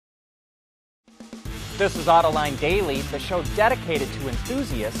This is Autoline Daily, the show dedicated to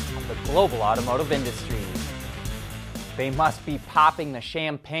enthusiasts of the global automotive industry. They must be popping the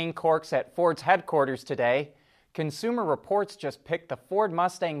champagne corks at Ford's headquarters today. Consumer Reports just picked the Ford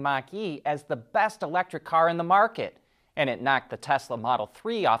Mustang Mach-E as the best electric car in the market, and it knocked the Tesla Model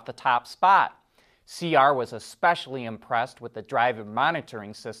 3 off the top spot. CR was especially impressed with the driver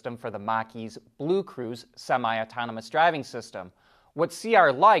monitoring system for the Mach-E's Blue Cruise semi-autonomous driving system. What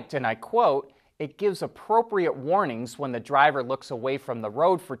CR liked, and I quote, "It gives appropriate warnings when the driver looks away from the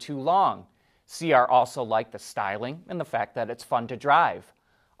road for too long." CR also liked the styling and the fact that it's fun to drive.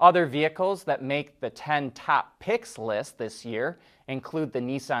 Other vehicles that make the 10 top picks list this year include the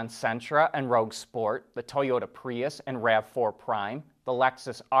Nissan Sentra and Rogue Sport, the Toyota Prius and RAV4 Prime, the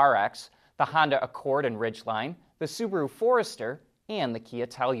Lexus RX, the Honda Accord and Ridgeline, the Subaru Forester, and the Kia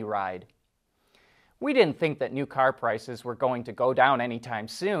Telluride. We didn't think that new car prices were going to go down anytime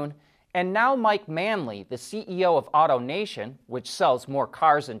soon, and now Mike Manley, the CEO of AutoNation, which sells more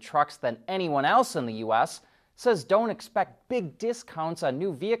cars and trucks than anyone else in the U.S., says don't expect big discounts on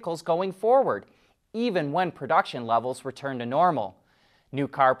new vehicles going forward, even when production levels return to normal. New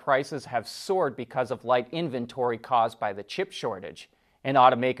car prices have soared because of light inventory caused by the chip shortage, and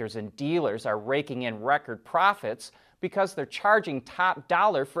automakers and dealers are raking in record profits because they're charging top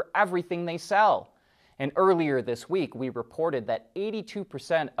dollar for everything they sell. And earlier this week, we reported that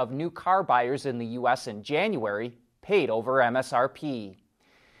 82% of new car buyers in the U.S. in January paid over MSRP.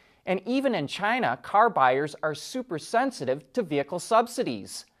 And even in China, car buyers are super sensitive to vehicle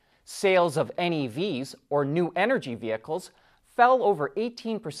subsidies. Sales of NEVs, or new energy vehicles, fell over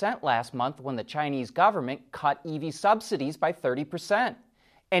 18% last month when the Chinese government cut EV subsidies by 30%.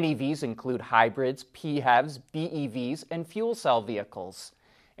 NEVs include hybrids, PHEVs, BEVs, and fuel cell vehicles.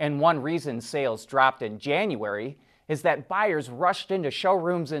 And one reason sales dropped in January is that buyers rushed into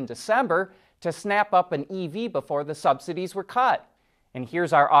showrooms in December to snap up an EV before the subsidies were cut. And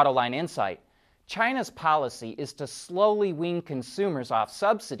here's our Autoline insight. China's policy is to slowly wean consumers off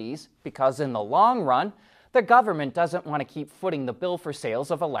subsidies because in the long run, the government doesn't want to keep footing the bill for sales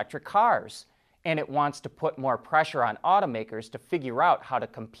of electric cars. And it wants to put more pressure on automakers to figure out how to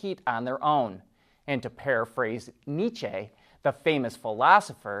compete on their own. And to paraphrase Nietzsche, the famous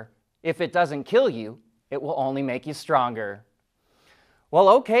philosopher, if it doesn't kill you, it will only make you stronger. Well,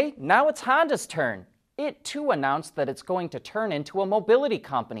 okay, now it's Honda's turn. It too announced that it's going to turn into a mobility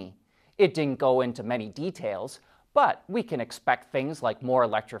company. It didn't go into many details, but we can expect things like more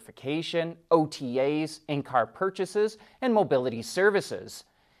electrification, OTAs, in-car purchases, and mobility services.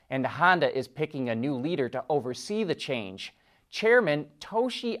 And Honda is picking a new leader to oversee the change. Chairman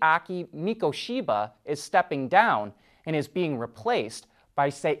Toshiaki Mikoshiba is stepping down and is being replaced by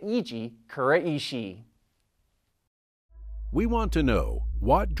Seiji Kuraishi. We want to know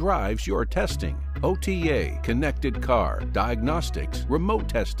what drives your testing. OTA, connected car, diagnostics, remote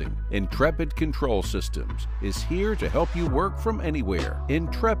testing. Intrepid Control Systems is here to help you work from anywhere.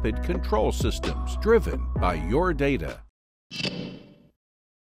 Intrepid Control Systems, driven by your data.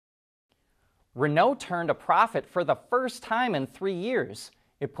 Renault turned a profit for the first time in 3 years.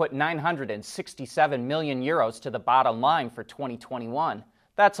 It put 967 million euros to the bottom line for 2021.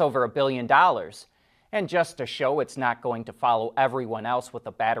 That's over $1 billion. And just to show it's not going to follow everyone else with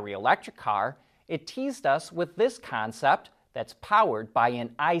a battery electric car, it teased us with this concept that's powered by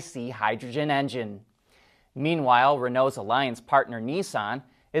an IC hydrogen engine. Meanwhile, Renault's alliance partner Nissan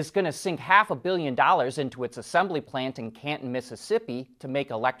is going to sink $500 million into its assembly plant in Canton, Mississippi to make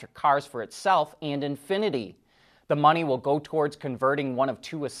electric cars for itself and Infiniti. The money will go towards converting one of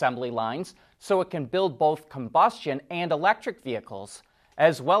 2 assembly lines so it can build both combustion and electric vehicles,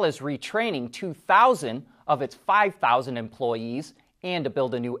 as well as retraining 2,000 of its 5,000 employees and to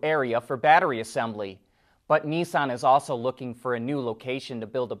build a new area for battery assembly. But Nissan is also looking for a new location to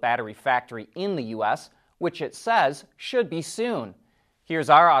build a battery factory in the U.S., which it says should be soon. Here's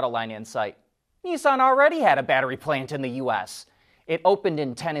our Autoline insight. Nissan already had a battery plant in the U.S. It opened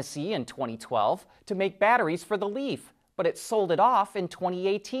in Tennessee in 2012 to make batteries for the Leaf, but it sold it off in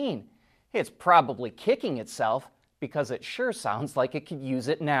 2018. It's probably kicking itself because it sure sounds like it could use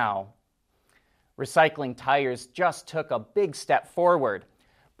it now. Recycling tires just took a big step forward.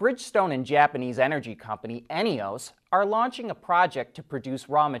 Bridgestone and Japanese energy company Enios are launching a project to produce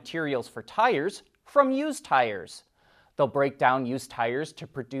raw materials for tires from used tires. They'll break down used tires to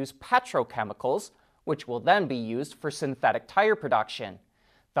produce petrochemicals, which will then be used for synthetic tire production.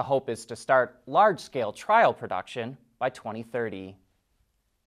 The hope is to start large-scale trial production by 2030.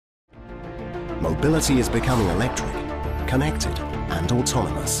 Mobility is becoming electric, connected and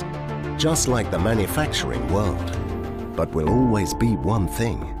autonomous, just like the manufacturing world. But will always be one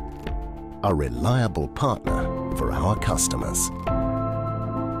thing: a reliable partner for our customers.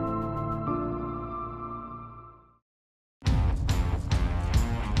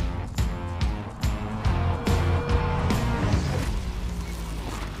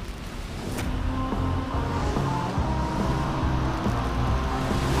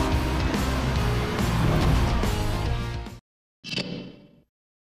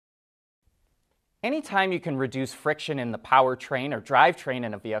 Anytime you can reduce friction in the powertrain or drivetrain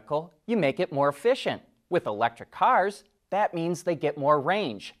in a vehicle, you make it more efficient. With electric cars, that means they get more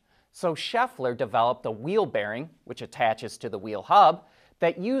range. So Schaeffler developed a wheel bearing, which attaches to the wheel hub,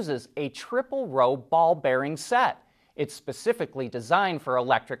 that uses a triple row ball bearing set. It's specifically designed for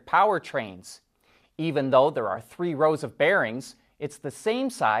electric powertrains. Even though there are 3 rows of bearings, it's the same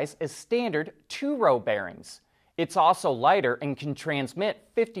size as standard 2-row bearings. It's also lighter and can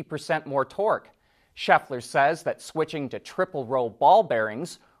transmit 50% more torque. Schaeffler says that switching to triple-row ball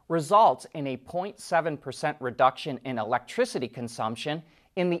bearings results in a 0.7% reduction in electricity consumption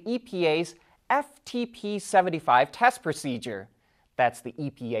in the EPA's FTP75 test procedure. That's the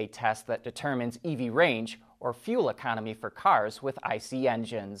EPA test that determines EV range or fuel economy for cars with IC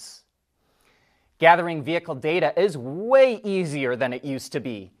engines. Gathering vehicle data is way easier than it used to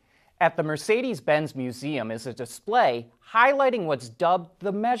be. At the Mercedes-Benz Museum is a display highlighting what's dubbed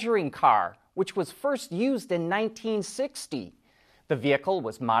the measuring car, which was first used in 1960. The vehicle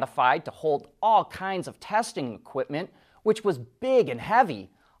was modified to hold all kinds of testing equipment, which was big and heavy,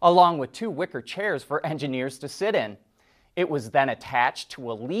 along with 2 wicker chairs for engineers to sit in. It was then attached to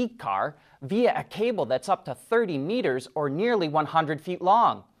a lead car via a cable that's up to 30 meters or nearly 100 feet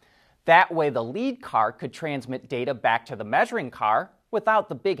long. That way the lead car could transmit data back to the measuring car without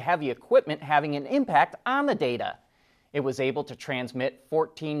the big heavy equipment having an impact on the data. It was able to transmit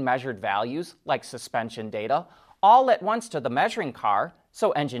 14 measured values, like suspension data, all at once to the measuring car,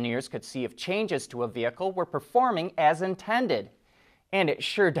 so engineers could see if changes to a vehicle were performing as intended. And it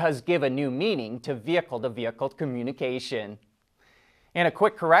sure does give a new meaning to vehicle-to-vehicle communication. And a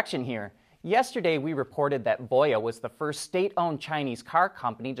quick correction here. Yesterday we reported that Voya was the first state-owned Chinese car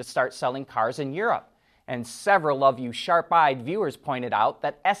company to start selling cars in Europe. And several of you sharp-eyed viewers pointed out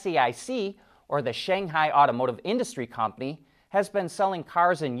that SAIC, or the Shanghai Automotive Industry Company, has been selling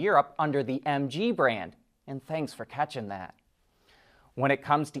cars in Europe under the MG brand. And thanks for catching that. When it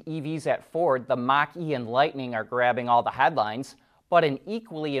comes to EVs at Ford, the Mach-E and Lightning are grabbing all the headlines, but an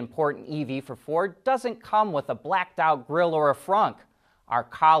equally important EV for Ford doesn't come with a blacked-out grille or a frunk. Our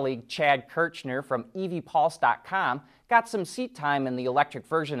colleague Chad Kirchner from EVPulse.com got some seat time in the electric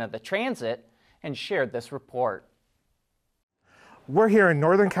version of the Transit and shared this report. We're here in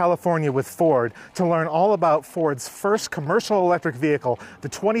Northern California with Ford to learn all about Ford's first commercial electric vehicle, the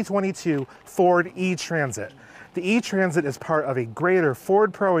 2022 Ford E-Transit. The E-Transit is part of a greater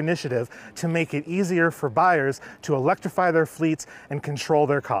Ford Pro initiative to make it easier for buyers to electrify their fleets and control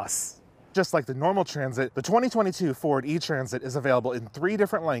their costs. Just like the normal Transit, the 2022 Ford E-Transit is available in 3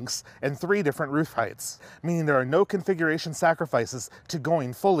 different lengths and 3 different roof heights, meaning there are no configuration sacrifices to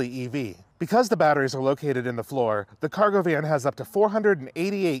going fully EV. Because the batteries are located in the floor, the cargo van has up to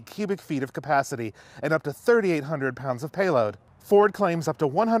 488 cubic feet of capacity and up to 3,800 pounds of payload. Ford claims up to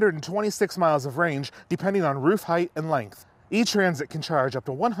 126 miles of range depending on roof height and length. E-Transit can charge up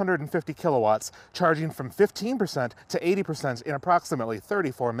to 150 kilowatts, charging from 15% to 80% in approximately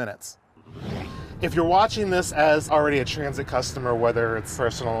 34 minutes. If you're watching this as already a Transit customer, whether it's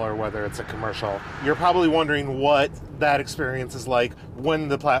personal or whether it's a commercial, you're probably wondering what that experience is like when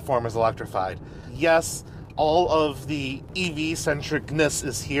the platform is electrified. Yes, all of the EV-centricness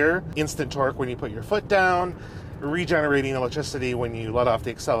is here. Instant torque when you put your foot down, regenerating electricity when you let off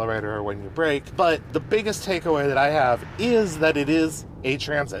the accelerator or when you brake. But the biggest takeaway that I have is that it is a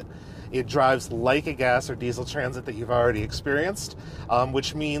Transit. It drives like a gas or diesel Transit that you've already experienced,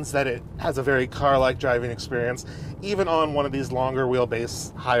 which means that it has a very car-like driving experience, even on one of these longer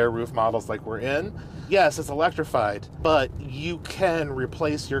wheelbase, higher roof models like we're in. Yes, it's electrified, but you can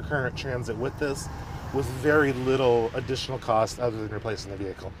replace your current Transit with this with very little additional cost other than replacing the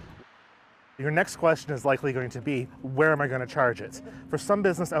vehicle. Your next question is likely going to be, where am I going to charge it? For some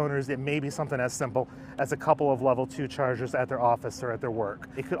business owners, it may be something as simple as a couple of level 2 chargers at their office or at their work.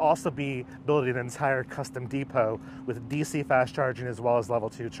 It could also be building an entire custom depot with DC fast charging as well as level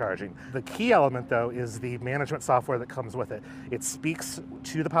 2 charging. The key element, though, is the management software that comes with it. It speaks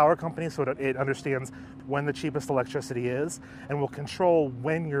to the power company so that it understands when the cheapest electricity is and will control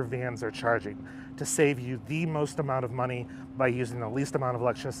when your vans are charging to save you the most amount of money by using the least amount of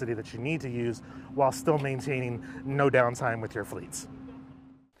electricity that you need to use while still maintaining no downtime with your fleets.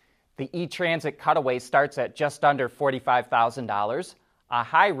 The E-Transit Cutaway starts at just under $45,000. A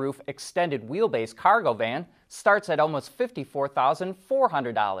high-roof extended wheelbase cargo van starts at almost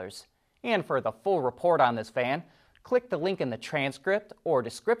 $54,400. And for the full report on this van, click the link in the transcript or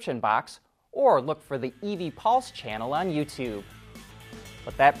description box, or look for the EV Pulse channel on YouTube.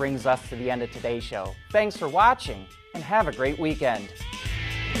 But that brings us to the end of today's show. Thanks for watching, and have a great weekend.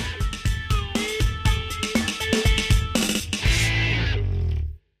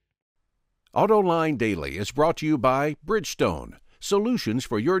 AutoLine Daily is brought to you by Bridgestone, solutions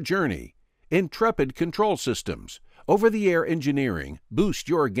for your journey. Intrepid Control Systems, over-the-air engineering, boost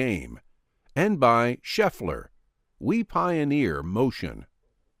your game. And by Schaeffler, we pioneer motion.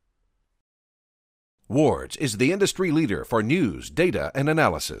 Ward's is the industry leader for news, data, and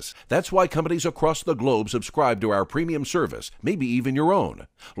analysis. That's why companies across the globe subscribe to our premium service, maybe even your own.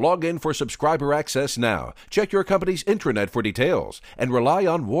 Log in for subscriber access now. Check your company's intranet for details, and rely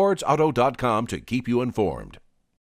on wardsauto.com to keep you informed.